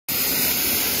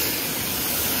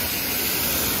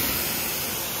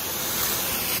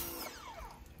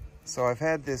So I've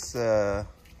had this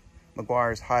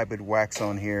Meguiar's hybrid wax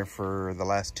on here for the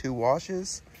last 2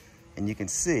 washes, and you can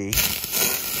see it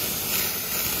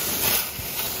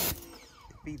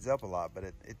beads up a lot, but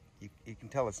you can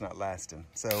tell it's not lasting.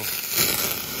 So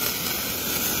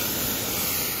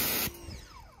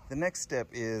the next step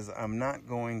is I'm not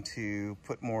going to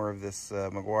put more of this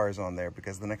Meguiar's on there,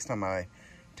 because the next time I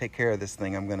take care of this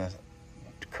thing, I'm gonna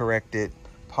correct it,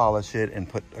 polish it, and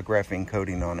put a graphene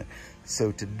coating on it.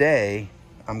 So today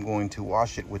I'm going to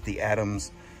wash it with the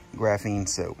Adams graphene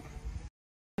soap.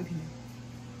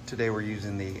 Today we're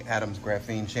using the Adams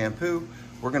Graphene Shampoo.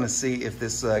 We're gonna see if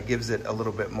this gives it a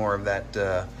little bit more of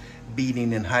that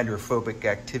beading and hydrophobic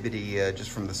activity just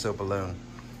from the soap alone.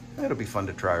 It'll be fun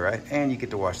to try, right? And you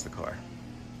get to wash the car.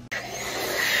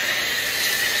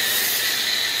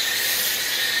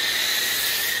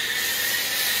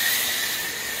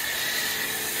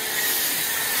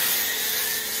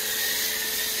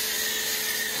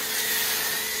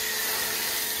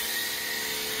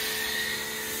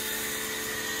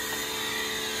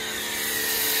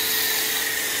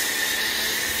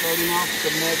 Starting off with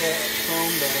the Mega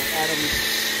Foam, the Adams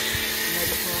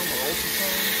Mega Foam or Ultra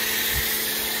Foam.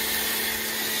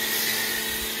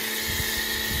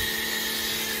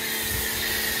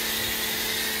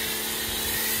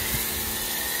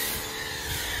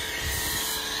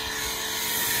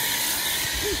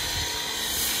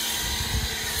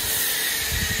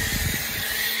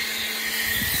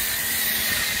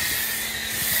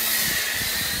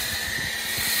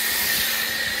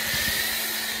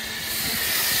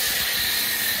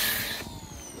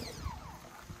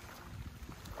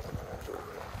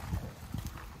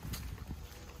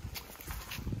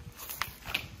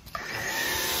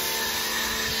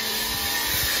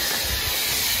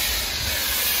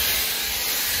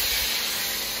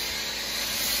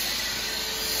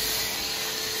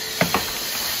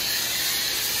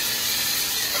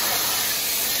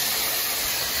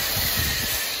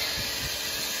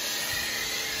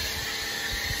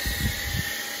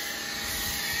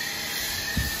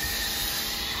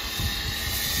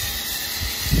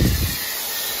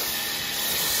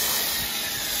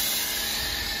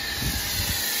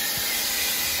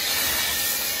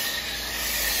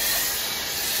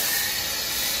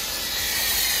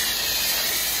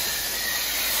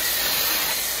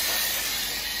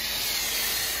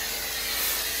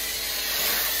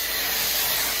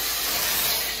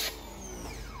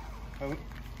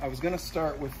 I was gonna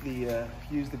start with the,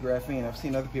 use the graphene. I've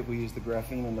seen other people use the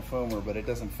graphene in the foamer, but it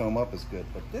doesn't foam up as good.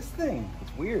 But this thing,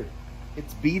 it's weird.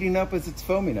 It's beading up as it's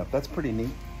foaming up. That's pretty neat.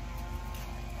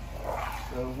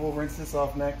 So we'll rinse this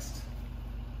off next.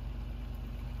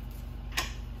 Good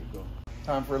go.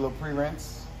 Time for a little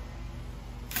pre-rinse.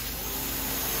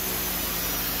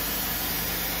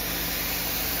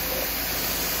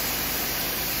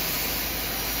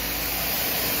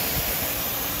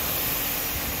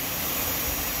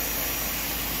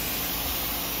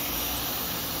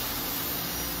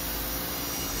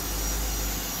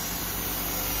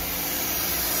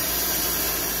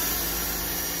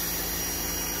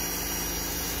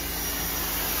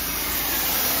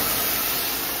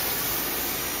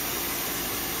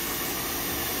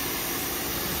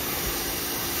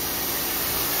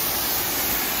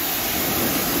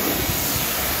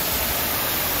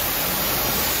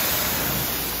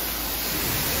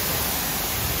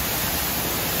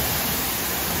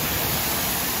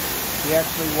 We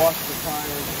actually washed the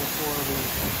tires before we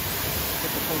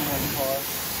put the foam on the car.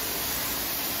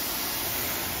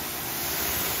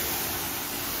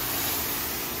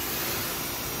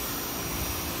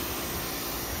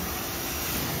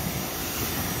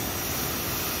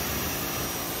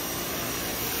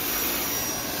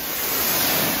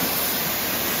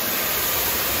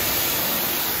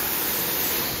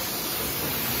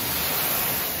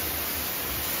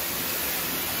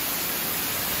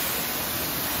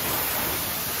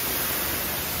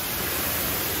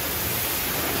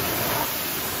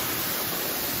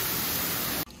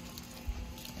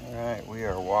 We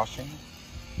are washing.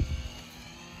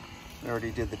 We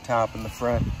already did the top and the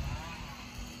front.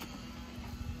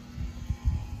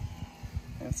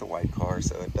 And it's a white car,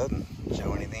 so it doesn't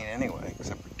show anything anyway,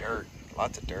 except for dirt.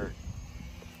 Lots of dirt.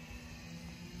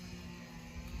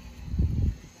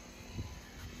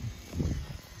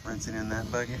 Rinsing in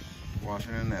that bucket,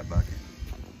 washing in that bucket.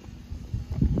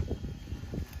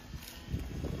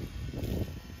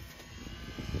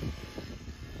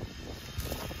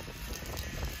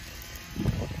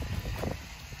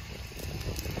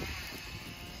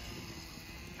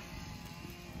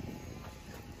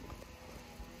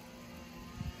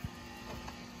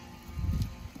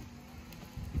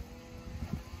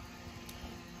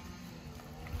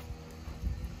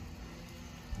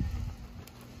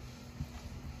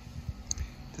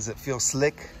 Does it feel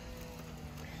slick?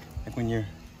 Like when you're,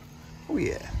 oh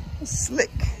yeah, it's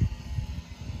slick.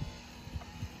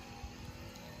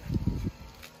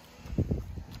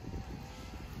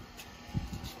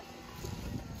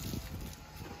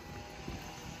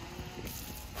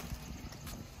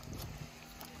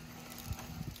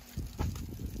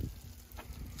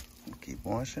 Keep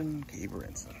washing, keep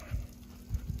rinsing.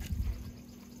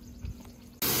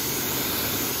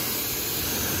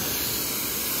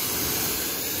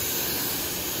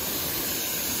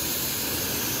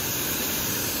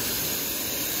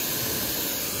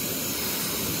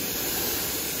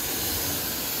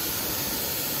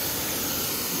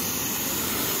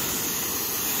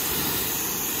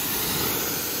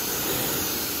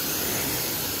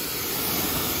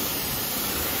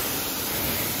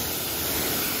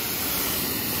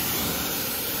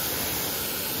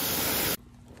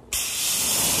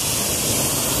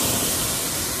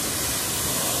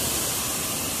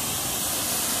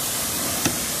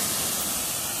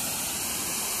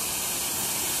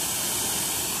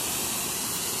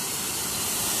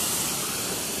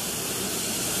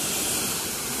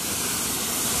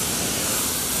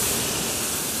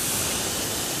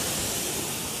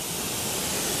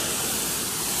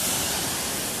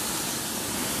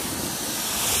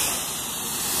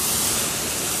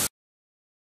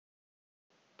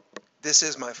 This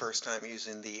is my first time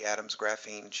using the Adams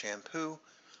Graphene Shampoo.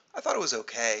 I thought it was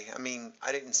okay. I mean,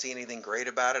 I didn't see anything great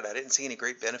about it. I didn't see any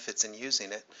great benefits in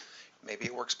using it. Maybe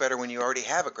it works better when you already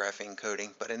have a graphene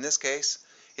coating, but in this case,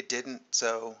 it didn't.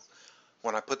 So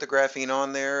when I put the graphene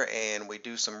on there and we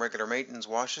do some regular maintenance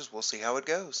washes, we'll see how it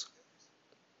goes.